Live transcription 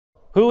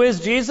Who is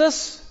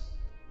Jesus?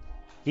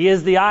 He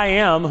is the I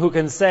am who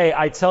can say,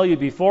 I tell you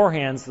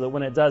beforehand so that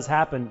when it does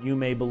happen, you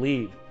may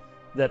believe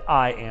that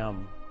I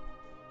am.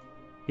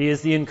 He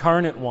is the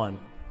incarnate one.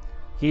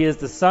 He is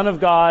the Son of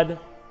God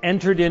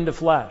entered into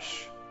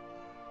flesh.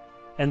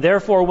 And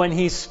therefore, when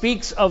he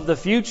speaks of the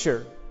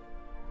future,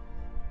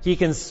 he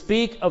can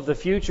speak of the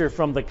future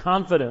from the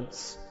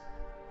confidence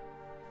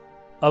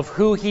of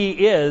who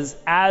he is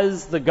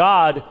as the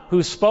God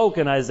who spoke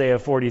in Isaiah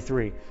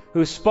 43,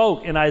 who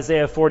spoke in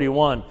Isaiah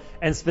 41,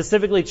 and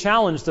specifically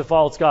challenged the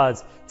false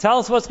gods. Tell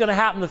us what's going to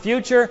happen in the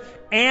future,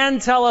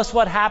 and tell us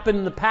what happened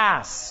in the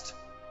past,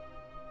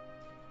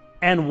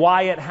 and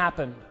why it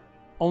happened.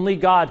 Only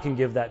God can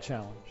give that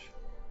challenge.